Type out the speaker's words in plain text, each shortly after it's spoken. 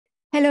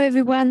Hello,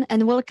 everyone,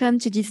 and welcome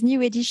to this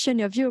new edition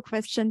of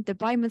Euroquestions, the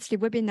bi-monthly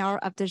webinar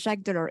of the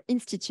Jacques Delors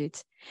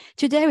Institute.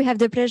 Today, we have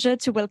the pleasure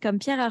to welcome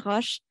Pierre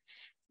Haroche,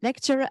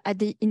 lecturer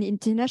in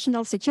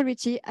international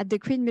security at the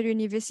Queen Mary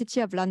University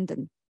of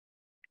London.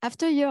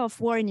 After a year of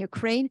war in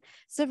Ukraine,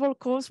 several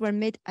calls were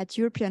made at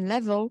European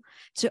level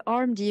to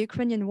arm the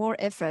Ukrainian war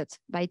effort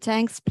by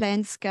tanks,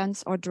 planes,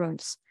 guns, or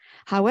drones.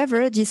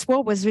 However, this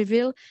war was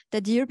revealed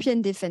that the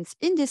European defense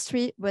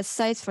industry was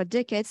sized for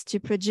decades to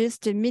produce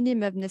the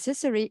minimum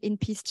necessary in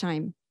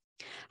peacetime.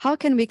 How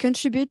can we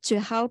contribute to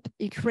help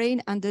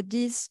Ukraine under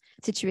this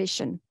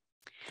situation?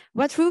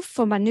 What room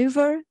for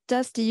maneuver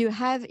does the EU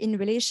have in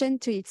relation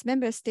to its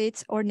member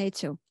states or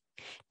NATO?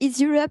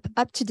 Is Europe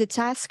up to the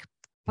task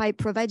by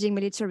providing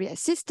military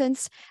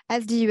assistance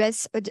as the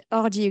US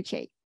or the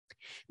UK?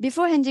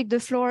 Before handing the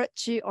floor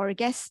to our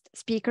guest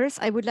speakers,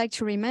 I would like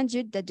to remind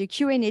you that the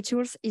Q&A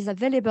tools is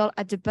available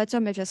at the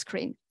bottom of your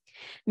screen.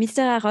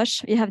 Mr.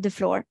 Haroche, you have the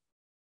floor.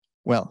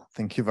 Well,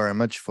 thank you very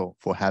much for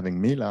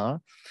having me,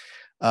 Lara.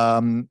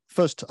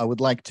 First, I would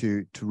like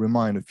to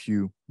remind a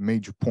few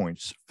major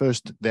points.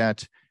 First,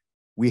 that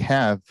we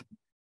have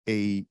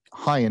a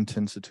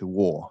high-intensity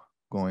war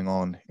going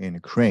on in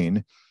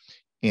Ukraine,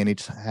 and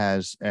it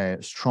has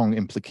strong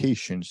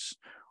implications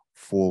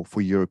for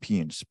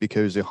Europeans,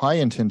 because a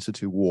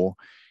high-intensity war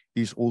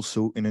is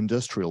also an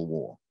industrial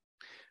war.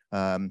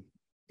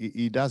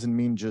 It doesn't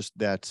mean just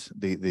that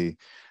the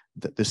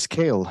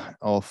scale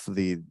of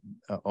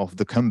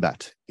the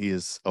combat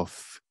is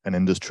of an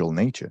industrial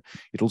nature.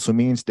 It also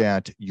means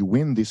that you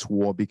win this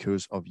war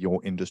because of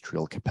your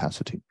industrial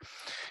capacity.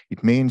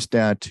 It means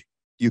that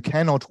you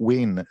cannot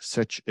win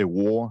such a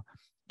war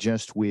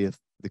just with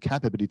the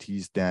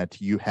capabilities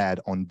that you had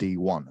on day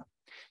one.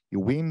 You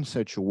win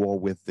such a war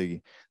with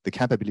the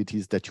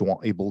capabilities that you are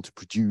able to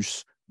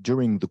produce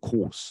during the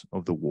course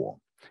of the war.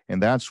 And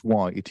that's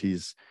why it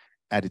is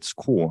at its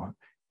core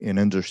an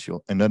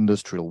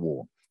industrial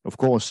war. Of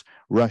course,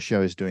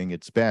 Russia is doing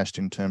its best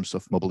in terms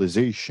of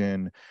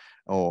mobilization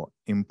or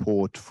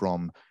import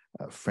from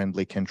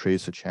friendly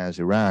countries such as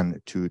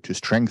Iran to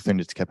strengthen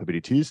its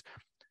capabilities.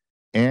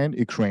 And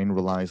Ukraine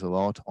relies a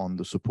lot on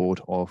the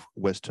support of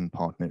Western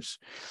partners.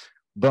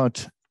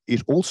 But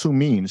it also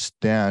means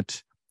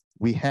that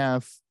we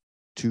have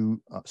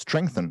to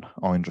strengthen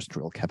our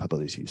industrial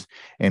capabilities.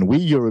 And we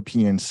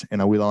Europeans,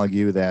 and I will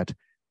argue that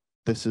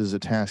this is a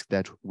task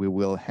that we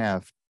will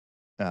have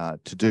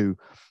to do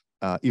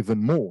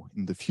even more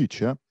in the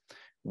future,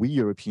 we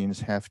Europeans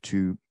have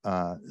to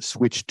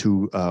switch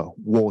to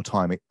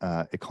wartime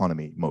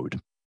economy mode.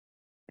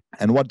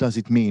 And what does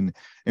it mean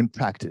in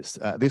practice?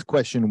 This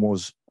question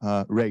was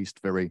raised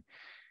very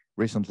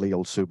recently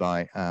also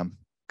by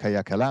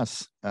Kaja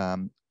Kallas,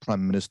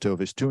 Prime Minister of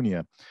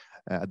Estonia,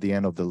 at the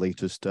end of the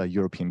latest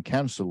European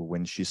Council,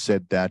 when she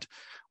said that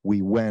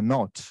we were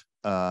not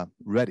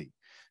ready,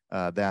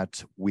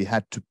 that we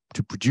had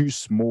to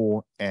produce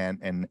more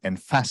and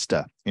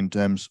faster in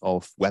terms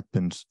of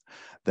weapons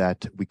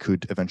that we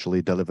could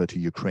eventually deliver to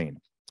Ukraine.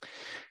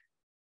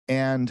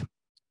 And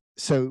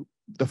so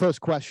the first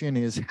question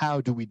is,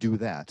 how do we do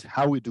that?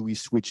 How do we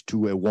switch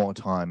to a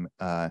wartime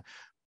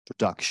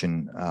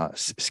production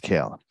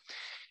scale?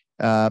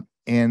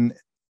 And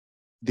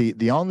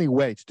the only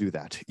way to do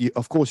that,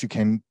 of course, you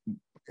can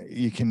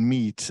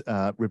meet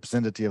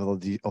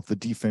representatives of the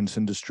defense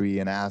industry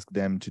and ask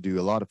them to do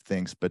a lot of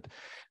things, but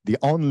the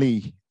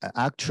only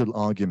actual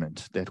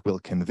argument that will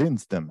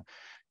convince them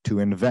to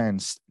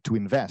invest,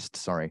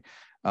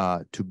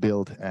 to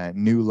build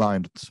new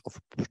lines of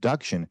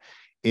production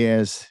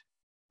is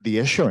the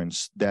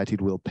assurance that it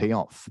will pay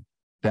off,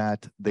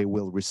 that they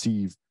will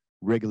receive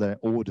regular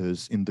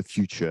orders in the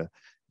future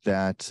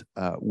that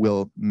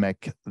will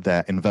make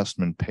their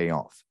investment pay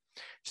off.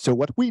 So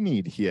what we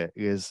need here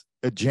is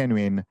a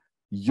genuine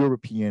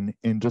European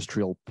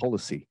industrial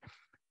policy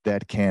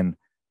that can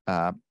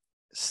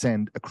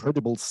send a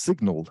credible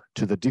signal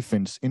to the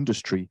defense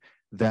industry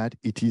that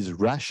it is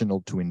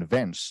rational to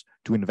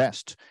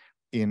invest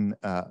in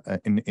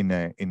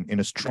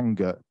a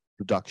stronger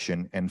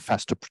production and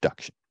faster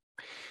production.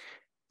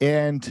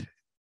 And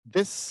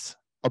this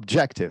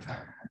objective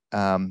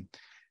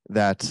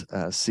that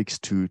seeks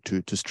to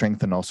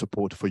strengthen our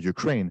support for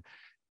Ukraine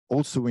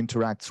also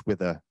interacts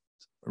with a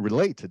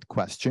related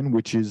question,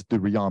 which is the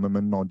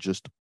rearmament not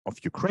just of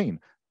Ukraine,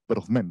 but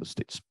of member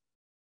states.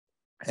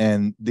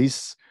 And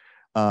this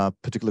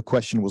particular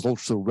question was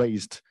also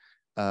raised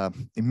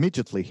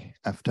immediately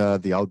after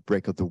the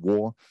outbreak of the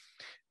war,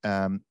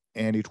 and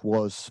it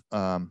was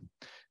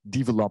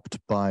developed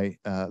by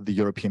the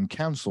European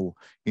Council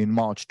in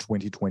March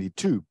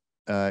 2022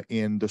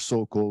 in the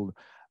so-called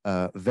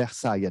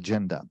Versailles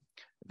agenda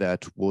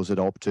that was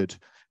adopted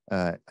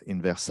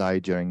in Versailles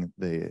during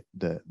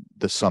the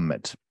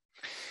summit.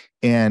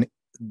 And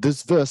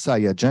this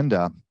Versailles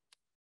agenda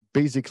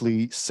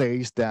basically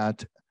says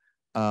that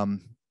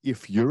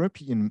if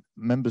European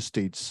member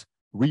states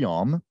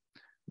rearm,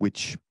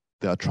 which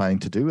they are trying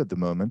to do at the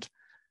moment,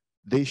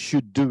 they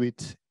should do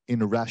it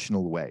in a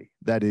rational way.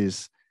 That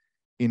is,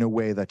 in a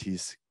way that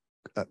is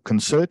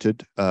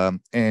concerted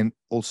and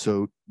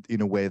also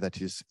in a way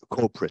that is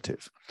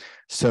cooperative.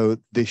 So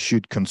they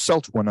should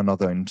consult one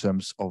another in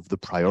terms of the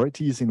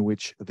priorities in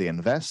which they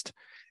invest,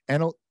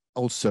 and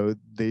also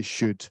they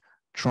should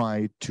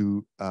try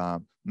to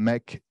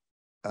make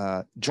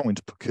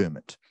joint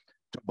procurement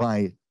to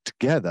buy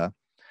together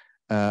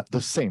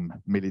the same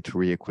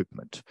military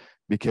equipment,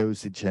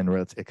 because it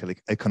generates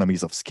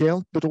economies of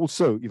scale, but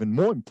also, even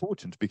more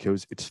important,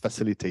 because it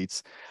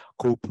facilitates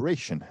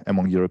cooperation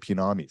among European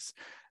armies,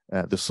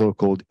 the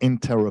so-called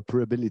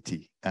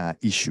interoperability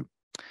issue.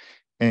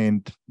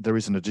 And there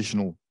is an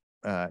additional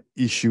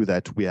issue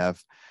that we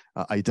have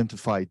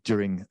identified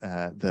during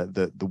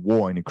the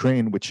war in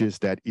Ukraine, which is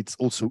that it's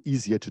also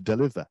easier to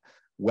deliver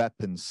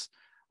weapons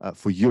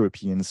for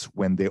Europeans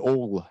when they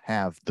all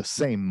have the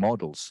same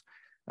models.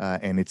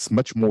 And it's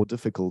much more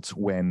difficult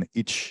when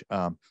each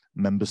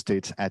member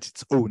state has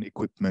its own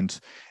equipment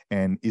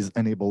and is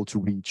unable to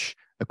reach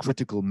a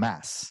critical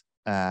mass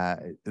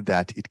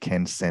that it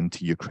can send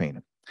to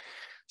Ukraine.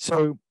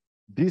 So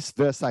this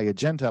Versailles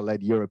agenda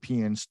led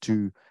Europeans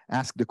to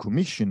ask the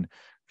Commission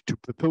to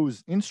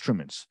propose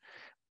instruments.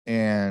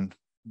 And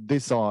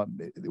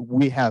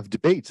we have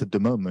debates at the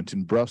moment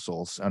in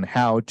Brussels on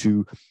how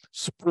to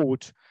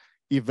support,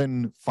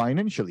 even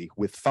financially,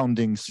 with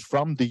fundings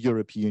from the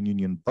European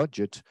Union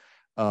budget,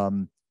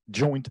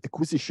 joint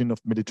acquisition of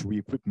military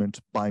equipment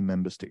by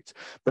member states.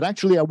 But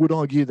actually, I would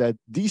argue that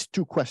these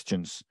two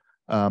questions,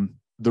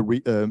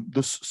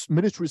 the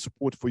military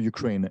support for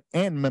Ukraine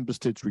and member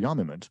states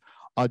rearmament,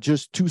 are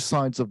just two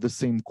sides of the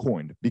same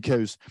coin,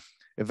 because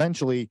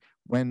eventually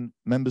when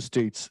member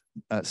states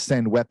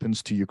send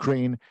weapons to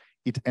Ukraine,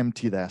 it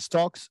empties their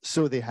stocks,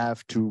 so they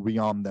have to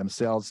rearm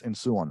themselves and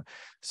so on.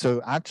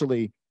 So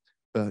actually,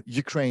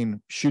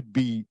 Ukraine should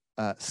be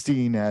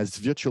seen as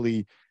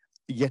virtually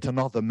yet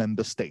another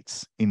member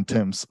states in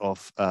terms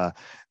of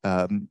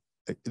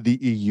the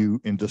EU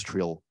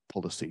industrial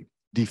policy,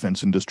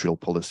 defense industrial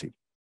policy.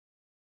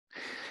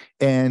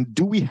 And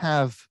do we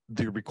have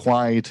the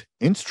required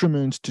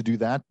instruments to do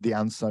that? The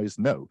answer is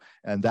no.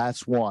 And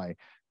that's why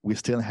we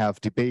still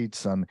have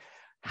debates on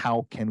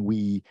how can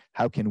we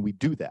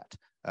do that.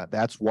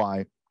 That's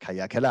why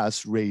Kaja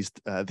Kallas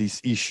raised this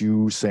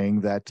issue,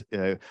 saying that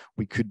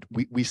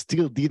we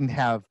still didn't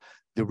have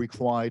the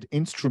required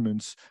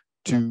instruments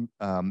to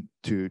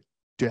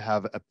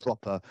have a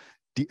proper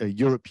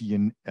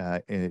European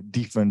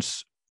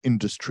defense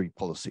industry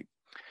policy.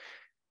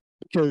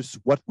 Because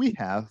what we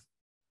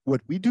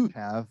do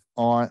have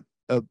are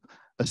a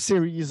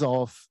series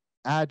of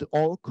ad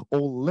hoc or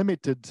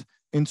limited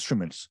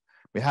instruments.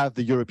 We have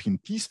the European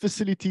Peace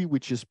Facility,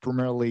 which is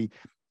primarily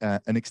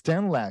an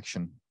external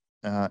action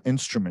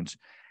instrument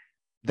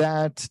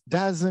that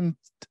doesn't,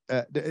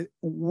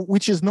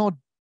 which is not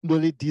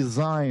really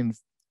designed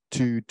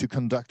to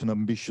conduct an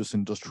ambitious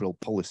industrial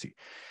policy.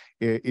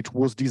 It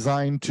was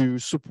designed to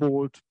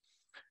support,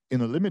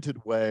 in a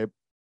limited way,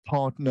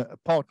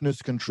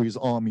 partners, countries,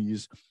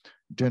 armies.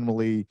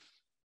 Generally,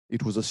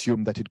 it was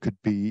assumed that it could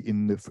be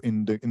in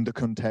the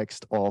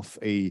context of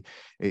a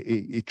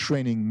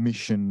training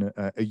mission,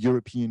 a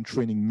European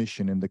training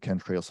mission in the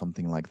country or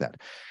something like that.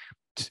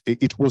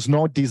 It was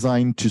not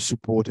designed to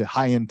support a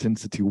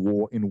high-intensity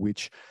war in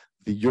which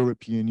the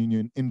European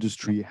Union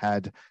industry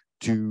had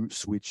to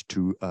switch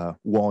to a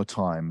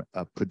wartime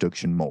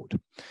production mode.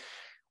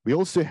 We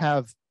also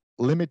have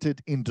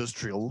limited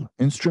industrial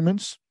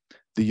instruments,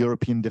 the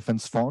European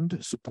Defence Fund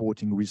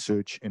supporting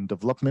research and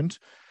development.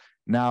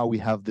 Now we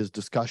have these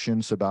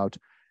discussions about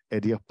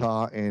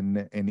EDIRPA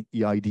and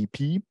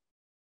EIDP,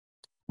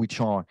 which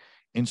are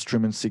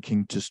instruments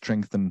seeking to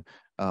strengthen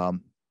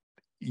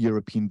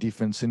European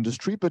defense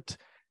industry, but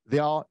they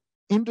are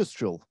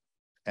industrial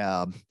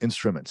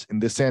instruments in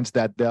the sense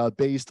that they are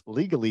based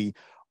legally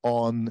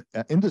on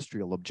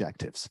industrial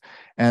objectives,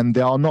 and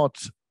they are not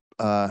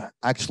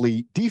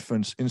actually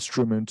defense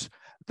instruments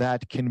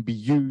that can be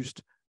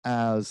used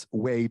as a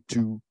way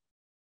to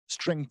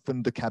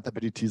strengthen the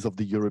capabilities of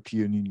the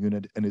European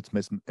Union and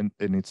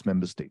its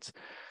member states.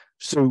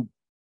 So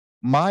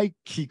my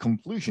key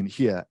conclusion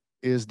here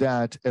is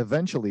that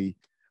eventually,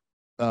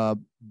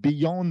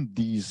 beyond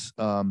these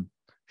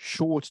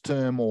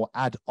short-term or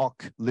ad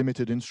hoc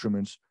limited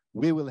instruments,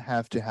 we will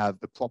have to have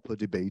a proper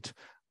debate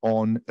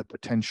on a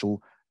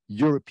potential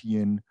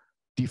European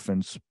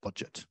defense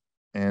budget.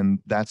 And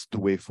that's the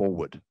way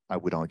forward, I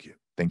would argue.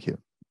 Thank you.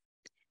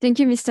 Thank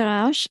you, Mr.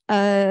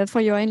 Haroche, for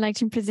your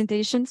enlightening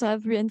presentation. So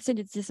as we said,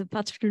 it is a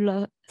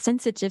particular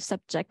sensitive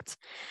subject.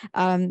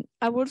 I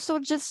would also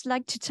just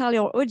like to tell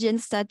your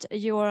audience that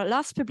your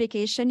last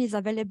publication is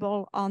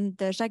available on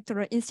the Jacques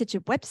Delors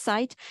Institute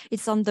website.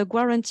 It's on the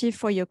guarantee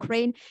for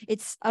Ukraine.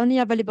 It's only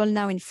available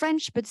now in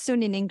French, but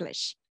soon in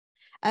English.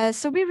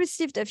 So we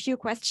received a few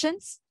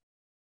questions.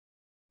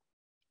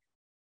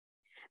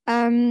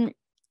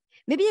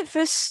 Maybe a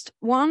first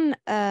one,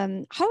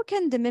 how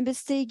can the member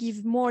state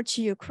give more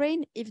to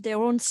Ukraine if their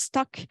own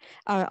stock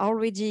are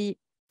already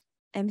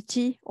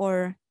empty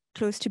or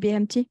close to be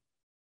empty?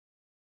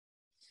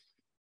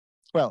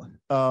 Well,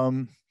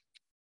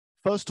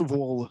 first of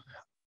all,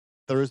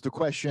 there is the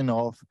question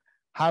of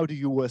how do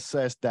you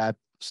assess that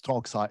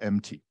stocks are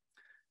empty?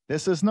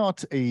 This is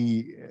not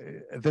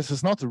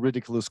a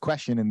ridiculous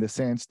question in the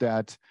sense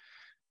that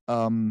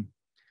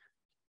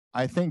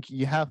I think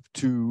you have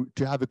to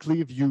have a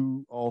clear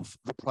view of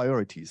the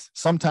priorities.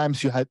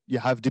 Sometimes you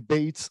have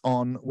debates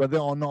on whether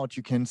or not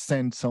you can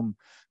send some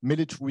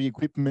military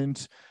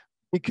equipment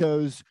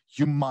because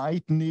you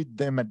might need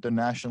them at the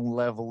national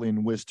level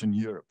in Western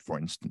Europe, for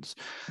instance.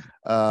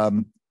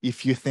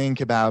 If you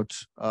think about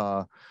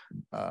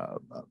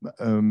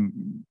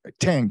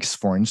tanks,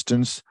 for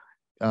instance,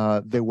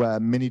 there were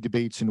many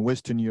debates in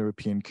Western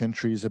European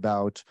countries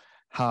about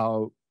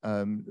how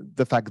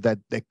the fact that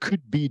they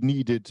could be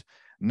needed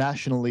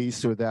nationally,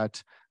 so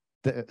that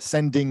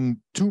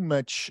sending too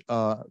much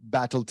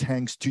battle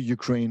tanks to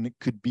Ukraine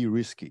could be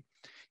risky.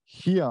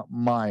 Here,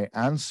 my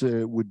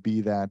answer would be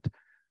that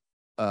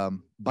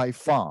by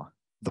far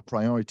the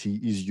priority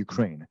is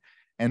Ukraine,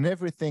 and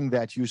everything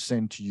that you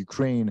send to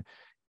Ukraine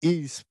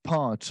is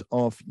part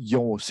of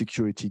your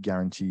security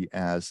guarantee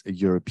as a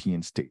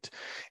European state.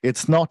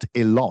 It's not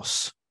a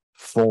loss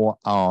for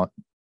our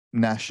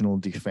national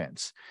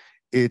defense.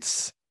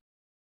 It's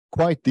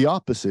quite the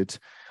opposite.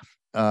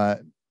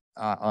 I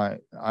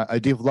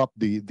developed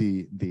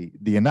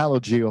the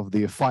analogy of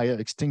the fire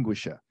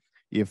extinguisher.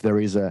 If there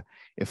is a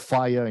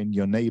fire in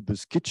your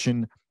neighbor's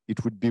kitchen,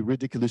 it would be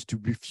ridiculous to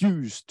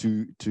refuse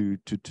to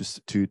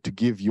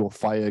give your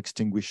fire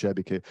extinguisher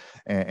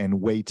and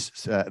wait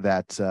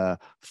that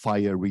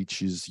fire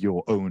reaches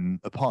your own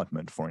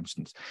apartment, for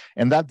instance.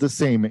 And that's the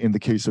same in the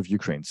case of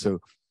Ukraine. So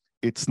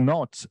it's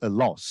not a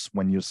loss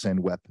when you send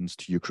weapons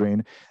to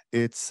Ukraine.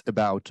 It's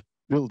about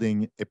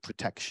building a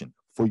protection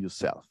for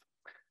yourself.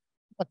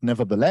 But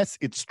nevertheless,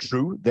 it's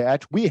true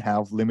that we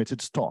have limited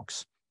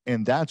stocks.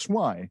 And that's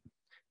why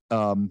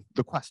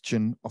the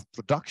question of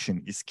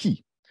production is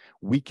key.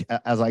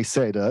 As I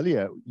said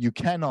earlier,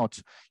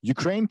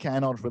 Ukraine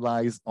cannot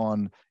rely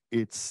on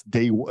its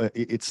day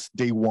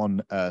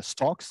one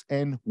stocks,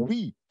 and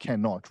we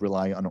cannot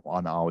rely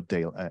on our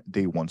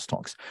day one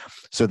stocks.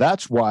 So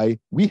that's why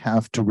we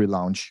have to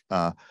relaunch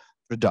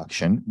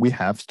production. We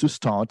have to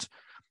start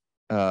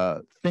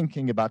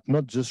thinking about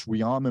not just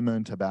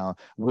rearmament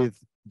with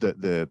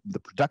the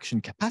production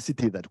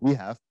capacity that we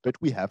have, but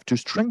we have to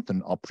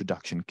strengthen our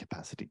production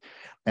capacity.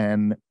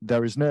 And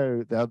there's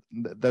no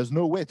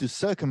way to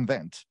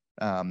circumvent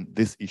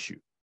this issue.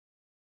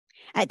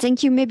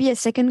 Thank you. Maybe a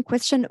second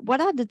question. What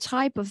are the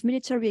type of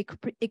military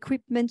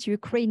equipment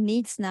Ukraine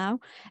needs now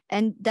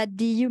and that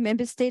the EU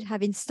member states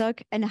have in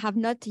stock and have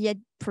not yet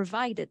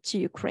provided to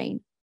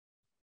Ukraine?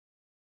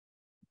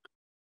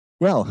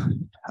 Well,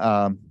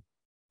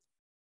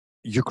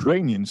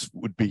 Ukrainians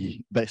would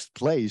be best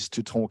placed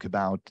to talk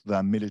about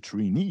their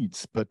military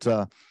needs, but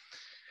I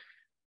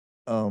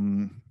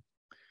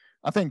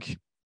think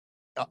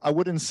I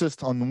would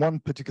insist on one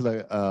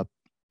particular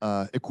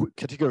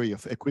category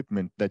of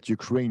equipment that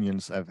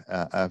Ukrainians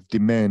have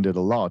demanded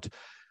a lot.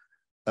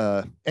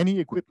 Any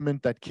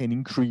equipment that can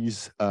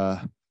increase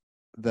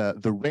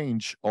the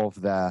range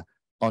of their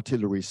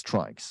artillery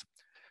strikes.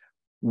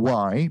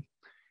 Why?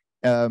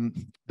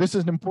 This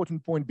is an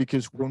important point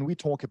because when we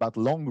talk about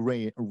long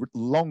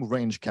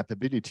range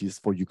capabilities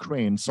for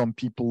Ukraine, some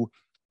people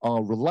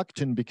are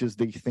reluctant because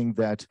they think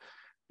that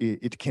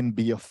it can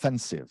be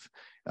offensive.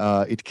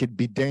 It could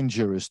be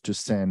dangerous to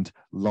send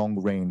long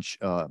range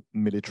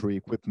military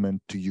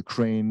equipment to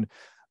Ukraine,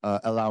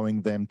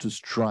 allowing them to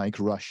strike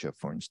Russia,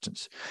 for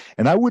instance.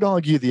 And I would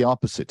argue the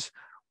opposite.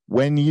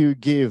 When you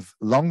give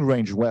long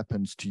range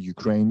weapons to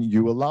Ukraine,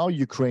 you allow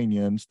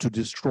Ukrainians to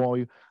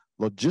destroy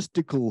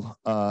logistical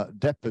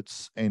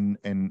depots and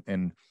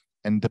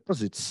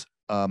deposits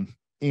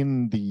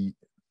in the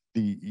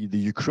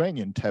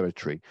Ukrainian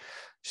territory,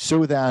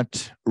 so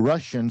that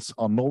Russians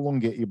are no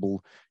longer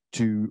able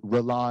to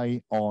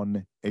rely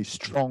on a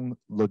strong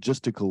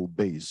logistical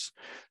base,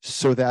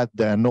 so that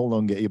they're no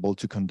longer able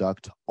to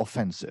conduct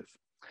offensive.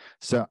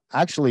 So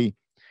actually,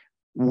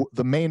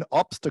 the main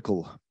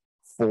obstacle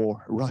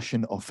for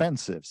Russian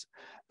offensives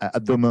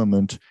at the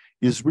moment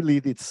is really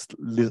this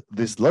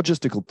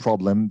logistical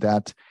problem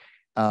that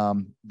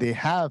they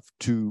have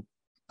to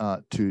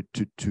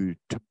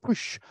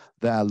push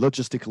their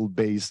logistical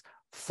base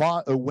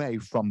far away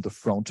from the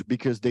front,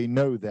 because they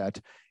know that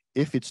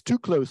if it's too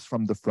close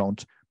from the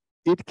front,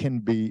 it can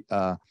be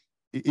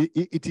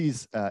it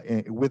is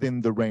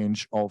within the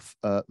range of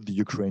the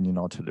Ukrainian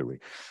artillery.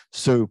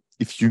 So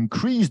if you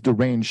increase the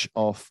range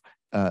of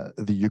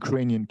the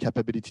Ukrainian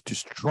capability to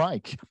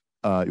strike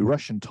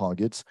Russian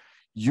targets,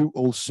 you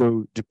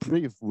also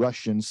deprive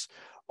Russians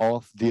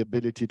of the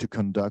ability to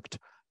conduct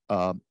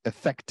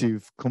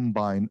effective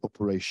combined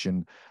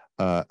operation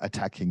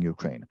attacking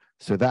Ukraine.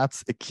 So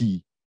that's a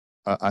key,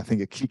 I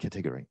think, a key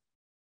category.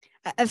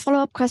 A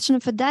follow-up question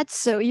for that.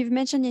 So you've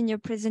mentioned in your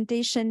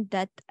presentation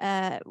that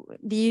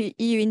the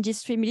EU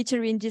industry,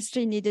 military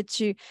industry, needed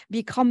to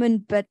be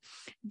common, but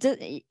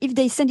if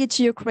they send it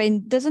to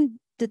Ukraine, doesn't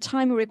the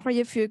time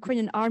required for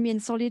Ukrainian army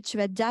and soldiers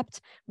to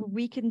adapt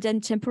weaken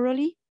them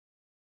temporarily?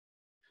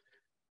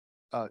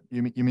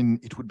 You mean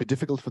it would be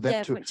difficult for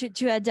them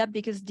to adapt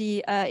because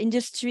the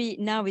industry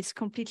now is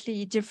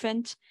completely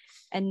different,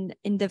 and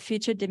in the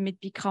future they may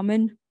be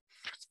common?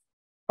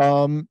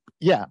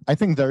 Yeah, I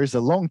think there is a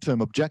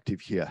long-term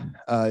objective here.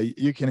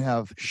 You can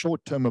have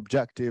short-term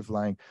objective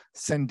like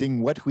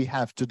sending what we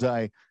have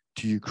today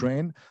to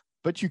Ukraine,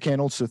 but you can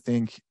also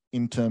think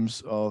in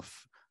terms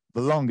of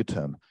the longer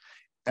term.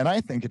 And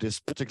I think it is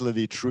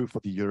particularly true for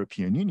the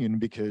European Union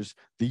because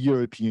the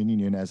European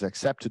Union has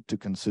accepted to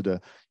consider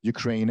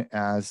Ukraine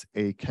as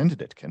a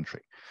candidate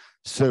country.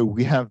 So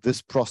we have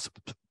this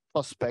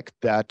prospect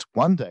that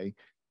one day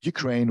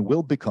Ukraine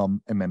will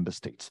become a member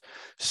state.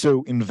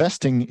 So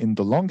investing in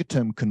the longer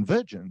term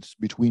convergence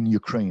between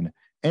Ukraine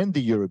and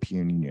the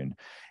European Union,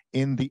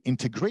 in the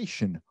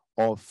integration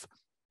of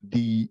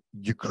the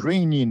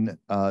Ukrainian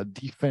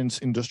defense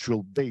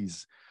industrial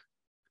base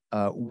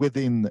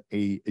within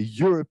a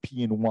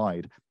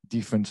European-wide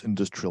defense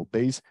industrial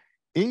base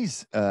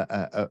is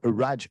a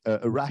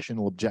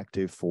rational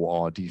objective for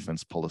our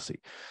defense policy.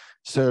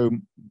 So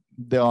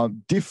there are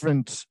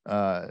different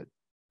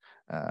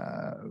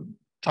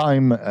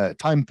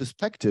time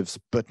perspectives,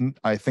 but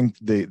I think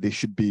they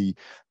should be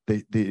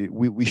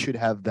we should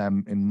have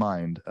them in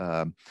mind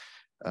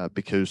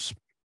because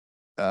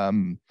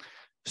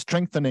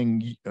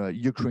strengthening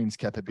Ukraine's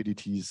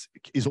capabilities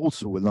is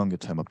also a longer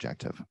term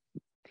objective.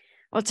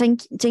 Well,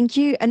 thank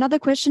you. Another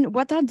question: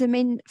 what are the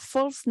main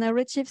false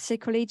narratives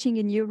circulating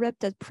in Europe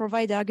that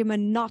provide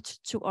argument not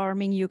to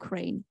arming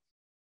Ukraine?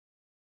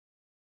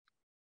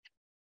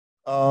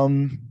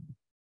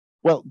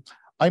 Well,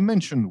 I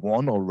mentioned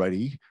one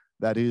already.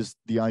 That is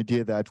the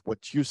idea that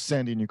what you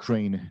send in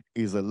Ukraine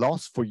is a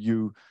loss for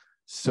you,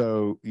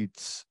 so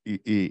it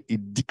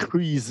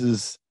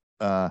decreases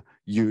the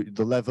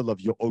level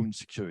of your own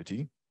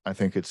security. I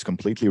think it's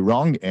completely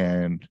wrong,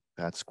 and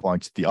that's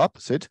quite the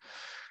opposite.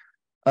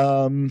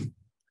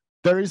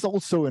 There is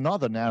also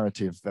another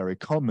narrative very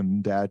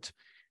common that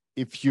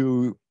if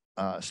you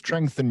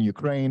strengthen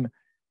Ukraine,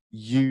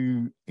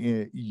 you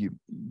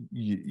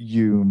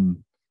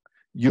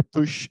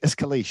push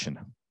escalation,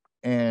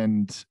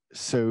 and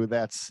so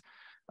that's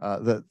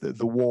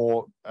the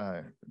war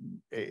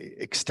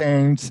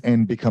extends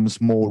and becomes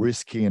more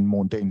risky and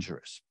more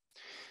dangerous.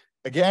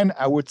 Again,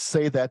 I would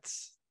say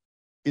that's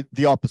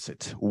the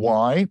opposite.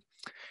 Why?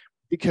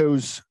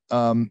 Because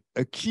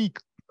a key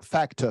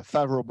factor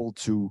favorable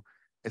to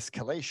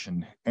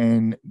escalation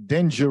and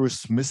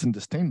dangerous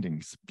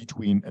misunderstandings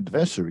between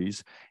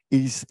adversaries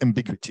is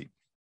ambiguity.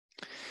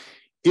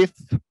 If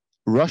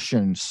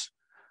Russians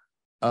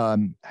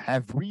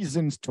have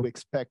reasons to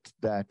expect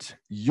that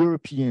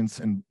Europeans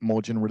and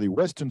more generally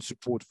Western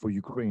support for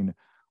Ukraine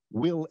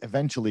will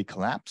eventually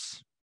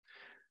collapse,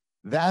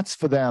 that's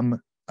for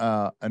them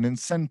an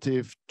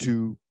incentive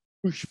to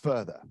push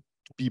further,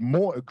 to be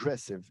more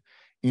aggressive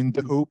in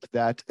the hope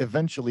that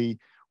eventually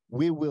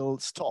we will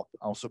stop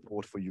our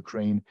support for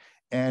Ukraine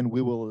and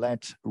we will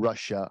let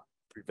Russia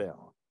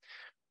prevail.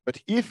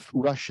 But if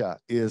Russia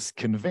is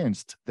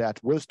convinced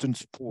that Western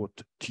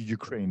support to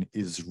Ukraine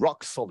is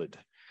rock solid,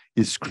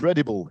 is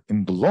credible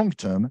in the long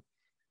term,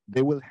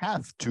 they will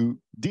have to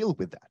deal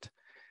with that.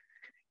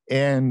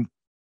 And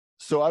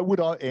so I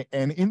would,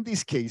 and in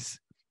this case,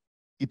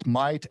 it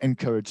might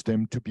encourage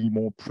them to be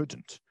more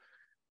prudent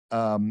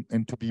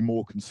and to be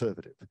more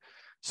conservative.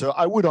 So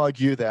I would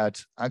argue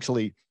that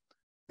actually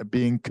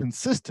being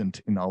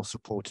consistent in our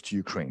support to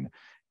Ukraine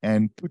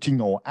and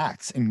putting our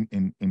acts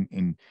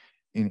in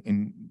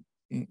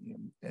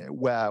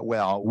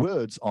where our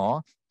words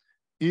are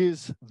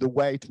is the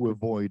way to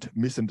avoid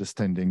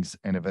misunderstandings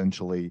and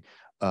eventually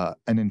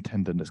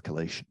unintended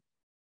escalation.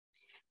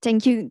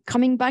 Thank you.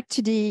 Coming back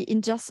to the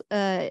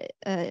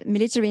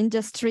military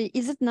industry,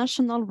 is it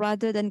national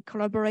rather than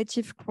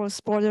collaborative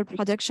cross-border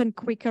production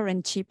quicker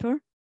and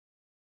cheaper?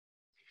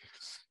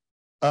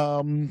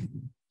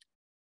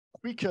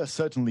 Quicker,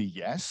 certainly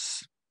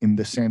yes, in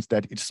the sense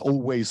that it's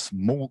always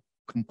more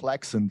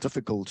complex and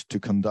difficult to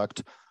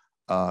conduct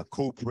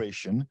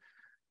cooperation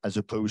as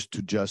opposed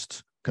to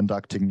just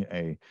conducting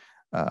a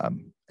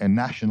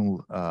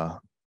national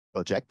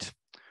project.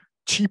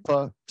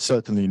 Cheaper,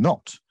 certainly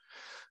not,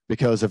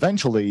 because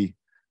eventually,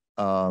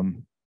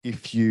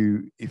 if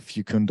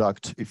you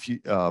conduct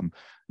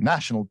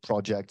national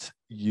projects,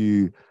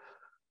 you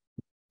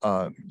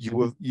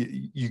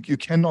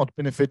cannot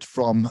benefit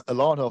from a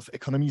lot of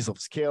economies of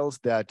scales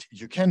that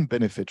you can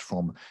benefit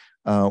from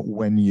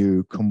when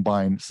you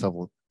combine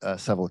several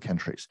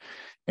countries,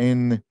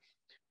 and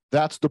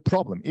that's the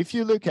problem. If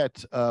you look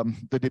at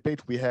the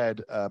debate we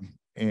had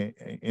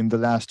in the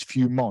last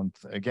few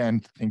months,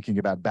 again thinking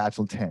about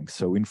battle tanks.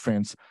 So in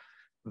France,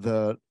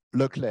 the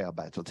Leclerc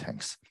battle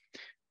tanks,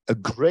 a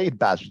great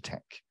battle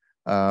tank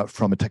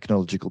from a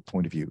technological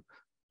point of view,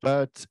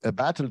 but a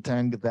battle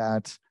tank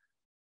that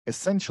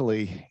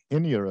essentially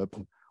in Europe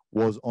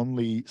was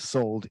only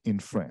sold in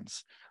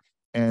France.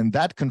 And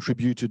that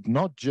contributed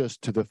not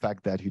just to the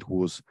fact that it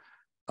was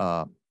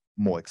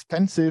more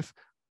expensive,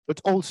 but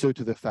also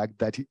to the fact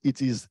that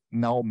it is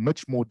now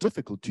much more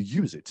difficult to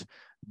use it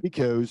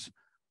because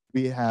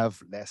we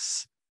have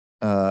less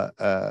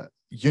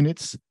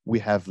units, we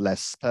have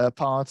less spare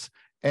parts,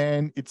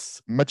 and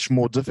it's much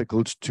more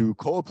difficult to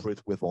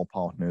cooperate with our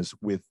partners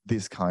with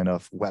this kind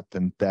of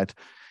weapon that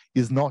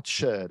is not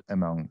shared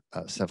among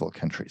several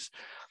countries.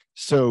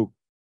 So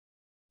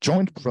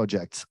joint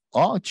projects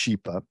are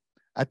cheaper,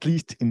 at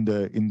least in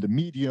the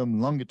medium,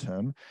 longer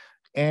term,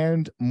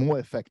 and more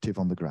effective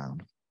on the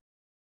ground.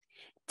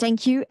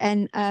 Thank you.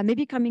 And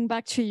maybe coming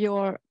back to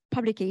your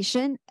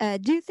publication,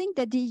 do you think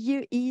that the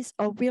EU is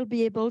or will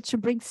be able to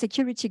bring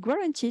security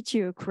guarantee to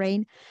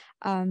Ukraine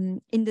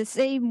in the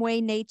same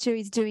way NATO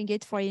is doing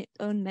it for its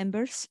own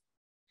members?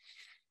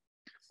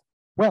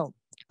 Well,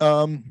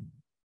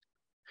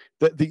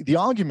 the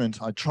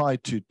argument I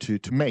tried to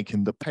make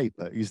in the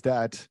paper is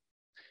that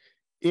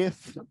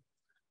if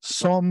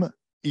some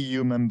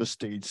EU member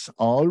states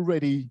are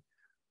already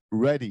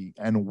ready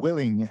and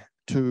willing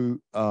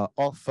to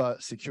offer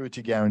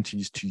security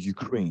guarantees to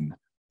Ukraine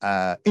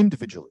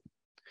individually.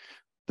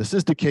 This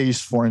is the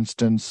case, for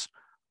instance,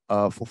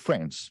 for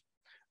France.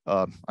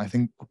 I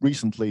think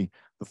recently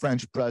the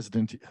French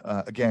president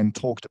again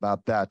talked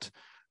about that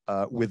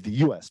with the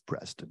US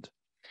president.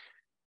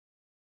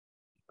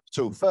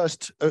 So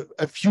first,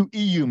 a few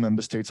EU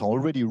member states are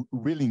already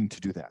willing to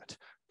do that,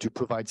 to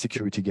provide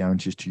security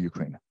guarantees to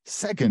Ukraine.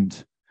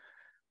 Second,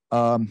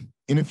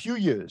 in a few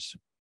years,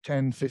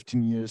 10,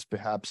 15 years,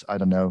 perhaps, I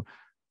don't know,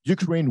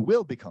 Ukraine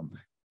will become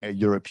a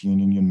European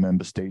Union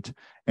member state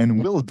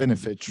and will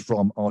benefit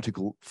from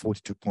Article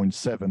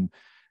 42.7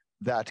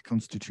 that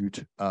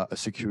constitute a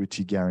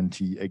security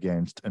guarantee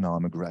against an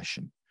armed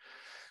aggression.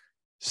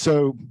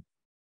 So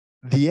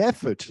the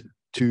effort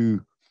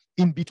to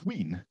in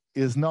between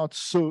is not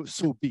so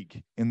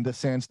big in the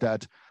sense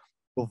that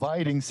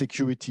providing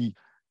security,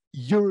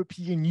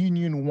 European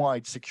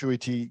Union-wide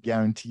security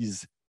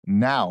guarantees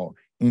now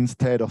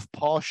instead of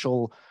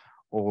partial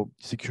or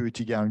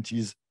security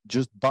guarantees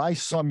just by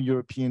some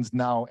Europeans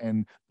now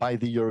and by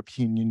the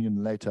European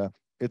Union later,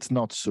 it's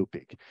not so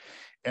big.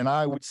 And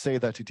I would say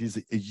that it is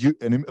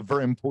a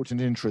very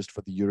important interest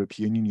for the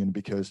European Union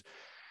because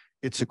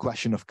it's a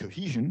question of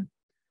cohesion.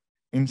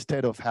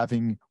 Instead of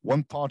having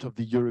one part of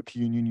the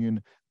European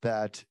Union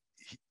that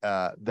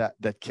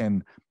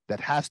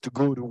has to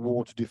go to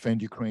war to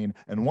defend Ukraine,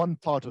 and one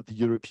part of the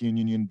European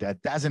Union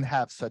that doesn't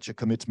have such a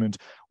commitment,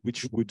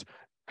 which would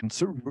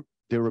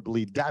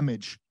considerably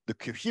damage the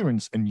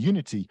coherence and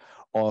unity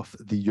of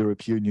the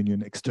European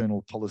Union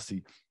external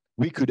policy,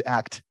 we could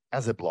act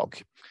as a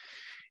bloc.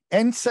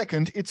 And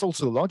second, it's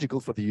also logical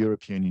for the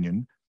European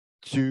Union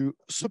to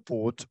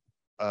support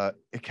a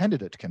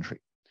candidate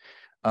country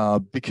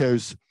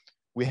because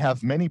we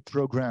have many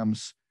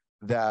programs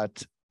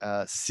that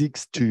seek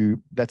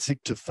to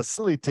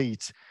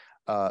facilitate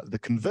the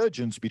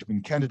convergence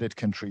between candidate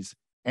countries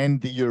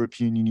and the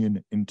European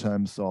Union in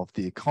terms of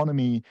the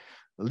economy,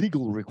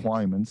 legal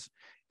requirements.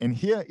 And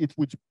here it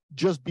would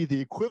just be the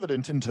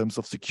equivalent in terms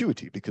of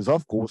security, because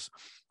of course,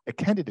 a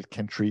candidate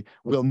country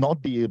will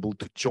not be able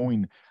to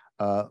join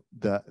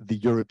the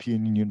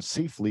European Union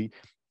safely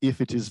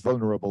if it is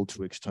vulnerable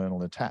to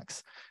external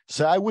attacks.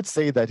 So I would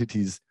say that it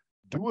is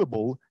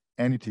doable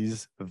and it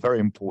is very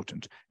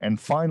important. And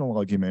final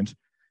argument,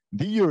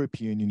 the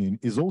European Union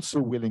is also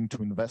willing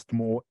to invest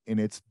more in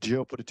its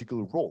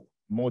geopolitical role,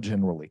 more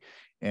generally.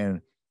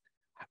 And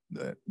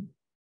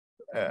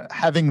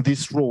having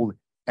this role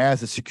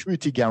as a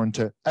security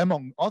guarantor,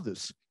 among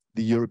others,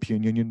 the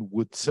European Union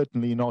would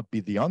certainly not be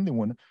the only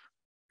one.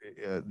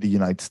 The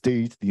United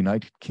States, the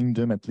United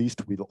Kingdom, at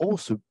least, will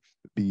also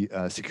be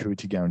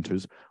security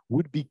guarantors,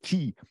 would be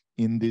key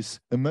in this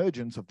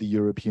emergence of the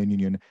European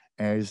Union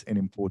as an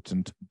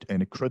important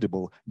and a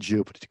credible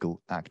geopolitical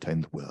actor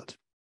in the world.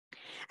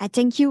 I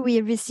thank you.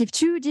 We received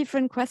two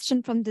different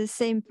questions from the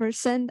same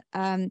person.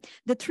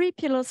 The three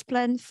pillars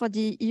plan for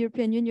the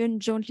European Union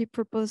jointly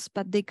proposed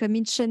by the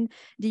Commission,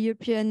 the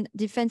European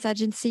Defence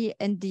Agency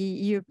and the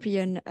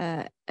European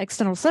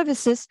External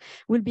Services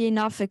will be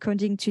enough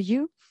according to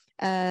you.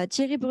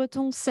 Thierry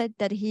Breton said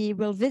that he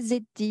will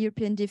visit the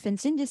European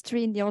defense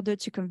industry in order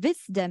to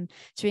convince them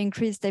to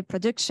increase their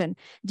production.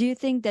 Do you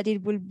think that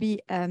it will be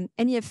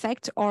any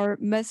effect, or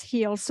must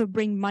he also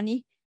bring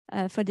money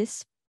for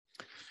this?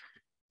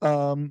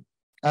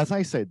 As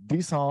I said,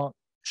 these are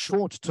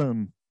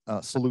short-term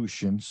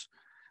solutions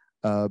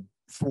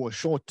for a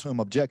short-term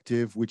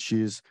objective, which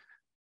is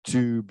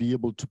to be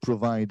able to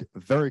provide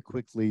very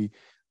quickly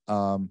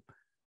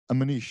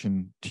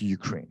ammunition to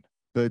Ukraine.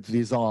 But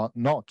these are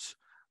not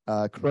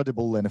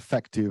credible and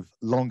effective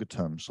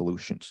longer-term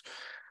solutions.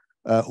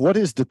 What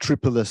is the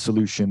triple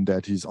solution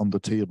that is on the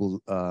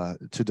table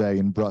today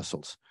in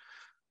Brussels?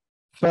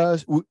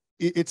 First,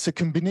 it's a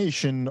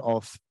combination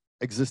of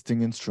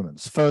existing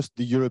instruments. First,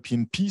 the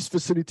European Peace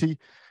Facility,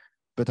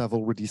 but I've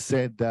already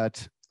said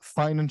that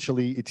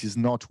financially it is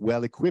not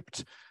well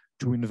equipped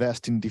to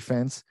invest in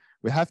defense.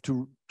 We have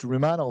to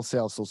remind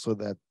ourselves also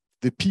that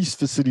the Peace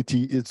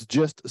Facility is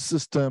just a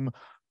system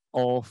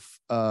of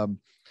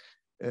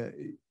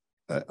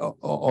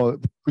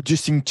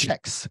producing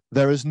checks.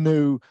 There is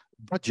no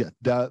budget.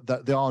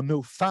 There are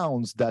no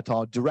funds that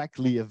are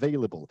directly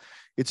available.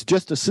 It's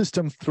just a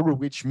system through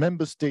which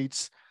member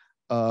states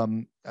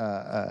are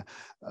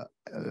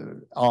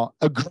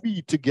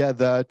agreed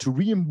together to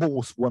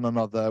reimburse one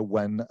another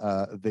when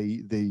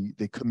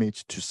they commit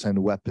to send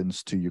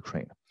weapons to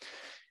Ukraine.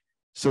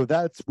 So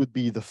that would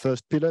be the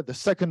first pillar. The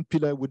second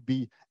pillar would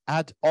be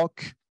ad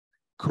hoc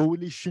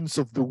coalitions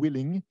of the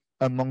willing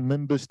among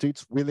member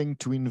states willing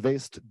to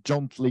invest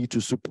jointly to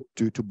support,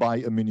 to buy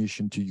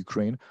ammunition to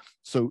Ukraine.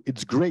 So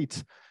it's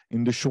great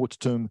in the short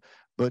term,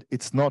 but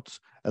it's not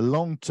a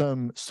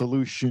long-term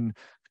solution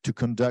to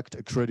conduct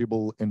a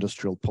credible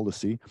industrial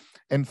policy.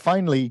 And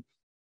finally,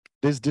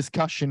 there's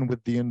discussion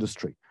with the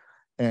industry.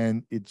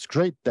 And it's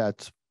great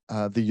that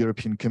the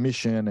European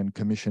Commission and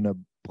Commissioner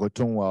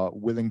Breton are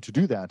willing to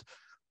do that.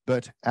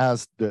 But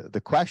as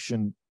the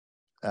question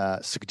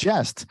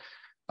suggests,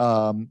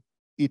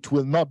 it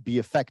will not be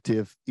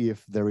effective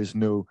if there is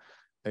no,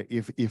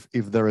 if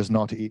there is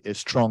not a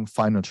strong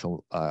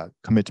financial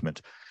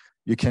commitment.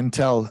 You can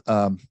tell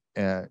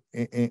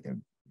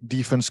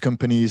defense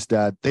companies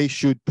that they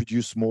should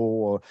produce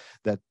more, or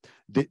that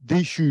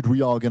they should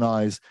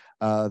reorganize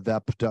their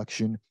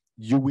production.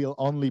 You will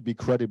only be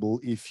credible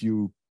if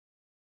you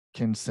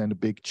can send a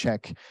big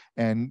check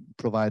and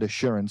provide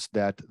assurance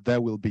that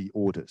there will be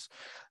orders.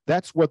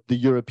 That's what the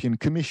European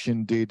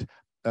Commission did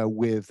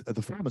with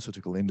the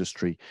pharmaceutical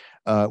industry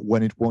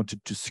when it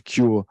wanted to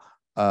secure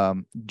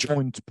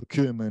joint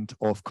procurement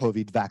of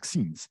COVID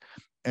vaccines.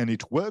 And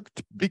it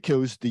worked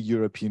because the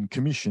European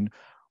Commission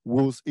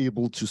was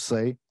able to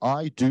say,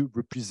 I do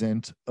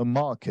represent a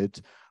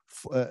market,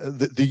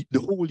 the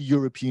whole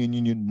European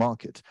Union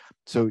market.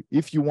 So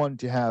if you want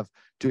to have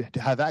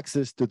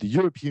access to the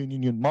European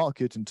Union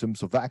market in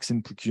terms of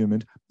vaccine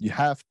procurement, you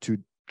have to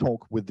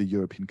talk with the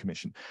European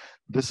Commission.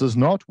 This is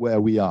not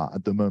where we are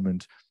at the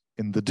moment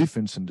in the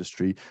defense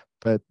industry,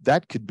 but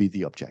that could be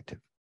the objective.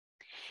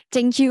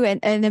 Thank you.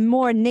 And a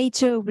more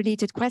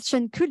NATO-related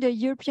question, could the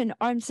European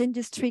arms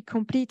industry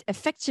compete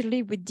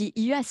effectively with the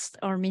US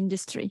arms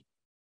industry?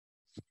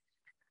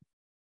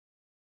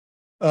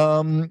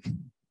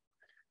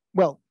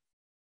 Well,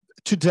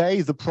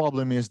 today the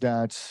problem is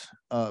that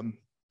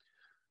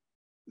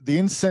the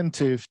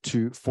incentive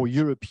for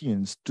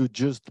Europeans to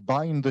just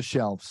buy in the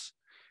shelves,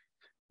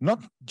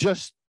 not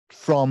just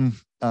from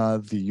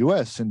the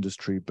US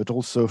industry, but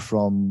also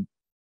from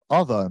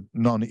other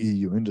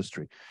non-EU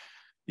industry.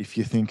 If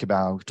you think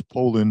about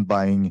Poland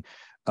buying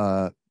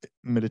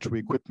military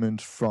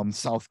equipment from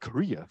South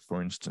Korea,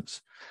 for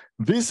instance,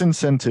 this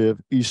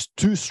incentive is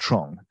too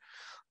strong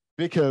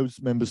because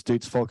member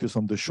states focus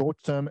on the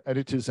short term, and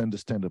it is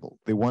understandable.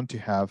 They want to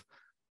have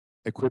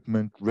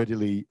equipment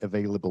readily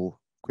available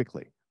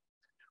quickly.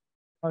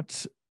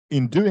 But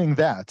in doing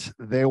that,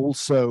 they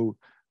also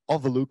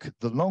overlook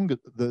the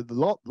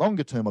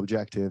longer term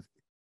objective,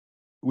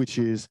 which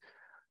is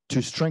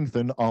to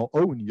strengthen our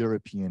own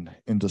European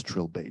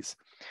industrial base.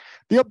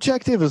 The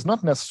objective is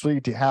not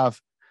necessarily to have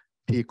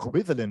the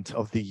equivalent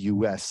of the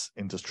US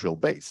industrial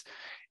base.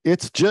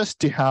 It's just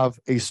to have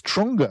a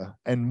stronger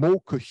and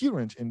more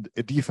coherent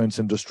defense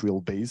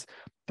industrial base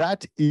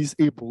that is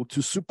able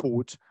to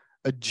support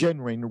a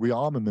genuine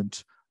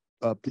rearmament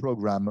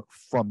program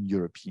from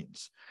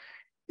Europeans.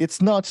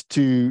 It's not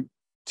to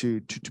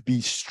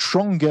be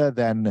stronger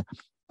than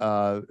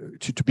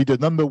to be the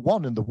number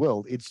one in the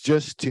world. It's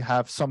just to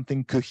have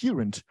something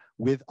coherent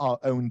with our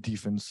own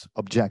defense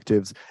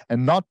objectives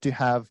and not to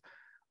have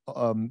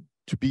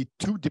to be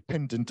too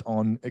dependent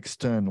on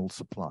external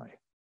supply.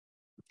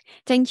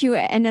 Thank you.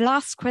 And the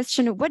last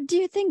question, what do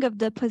you think of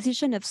the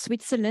position of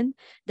Switzerland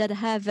that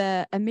have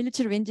a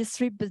military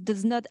industry but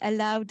does not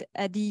allow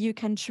the EU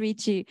country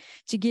to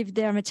give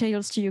their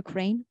materials to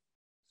Ukraine?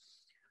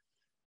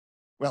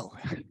 Well,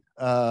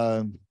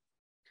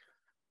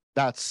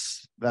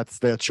 that's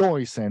their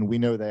choice, and we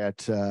know that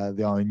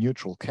they are a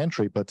neutral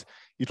country, but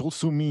it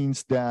also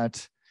means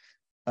that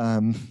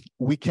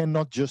we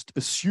cannot just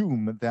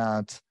assume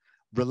that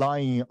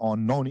relying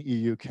on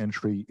non-EU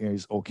country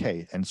is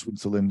okay, and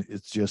Switzerland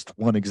is just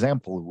one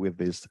example with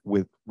this,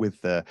 with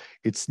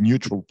its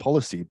neutral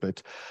policy.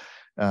 But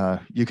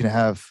you can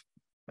have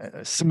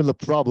similar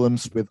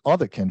problems with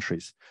other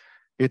countries.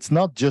 It's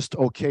not just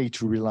okay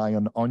to rely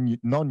on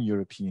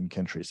non-European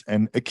countries.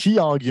 And a key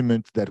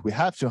argument that we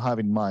have to have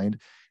in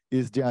mind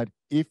is that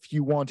if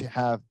you want to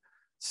have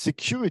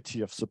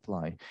security of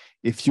supply,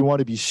 if you want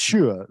to be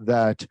sure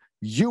that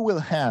you will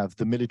have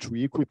the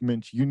military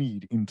equipment you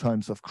need in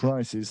times of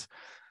crisis,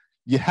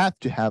 you have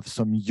to have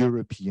some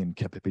European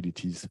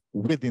capabilities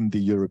within the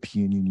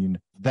European Union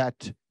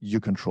that you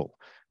control.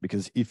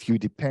 Because if you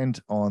depend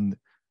on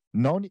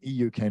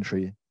non-EU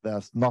country,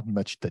 there's not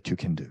much that you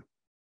can do.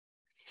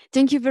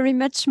 Thank you very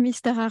much,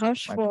 Mr.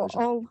 Haroche, My for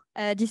pleasure. all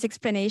this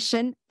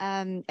explanation.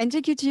 And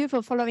thank you to you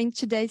for following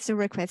today's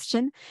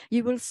Euroquestion.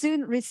 You will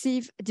soon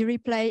receive the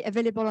replay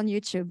available on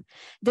YouTube.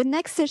 The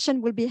next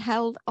session will be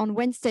held on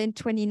Wednesday,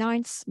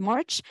 29th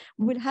March.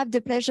 We will have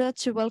the pleasure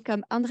to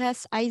welcome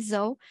Andreas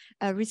Eisel,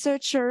 a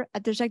researcher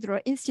at the Jacques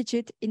Delors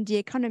Institute in the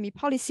Economy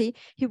Policy.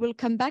 He will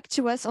come back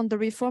to us on the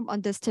reform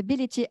on the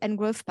Stability and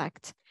Growth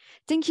Pact.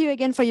 Thank you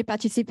again for your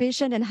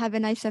participation and have a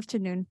nice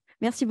afternoon.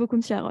 Merci beaucoup,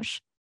 Monsieur Haroche.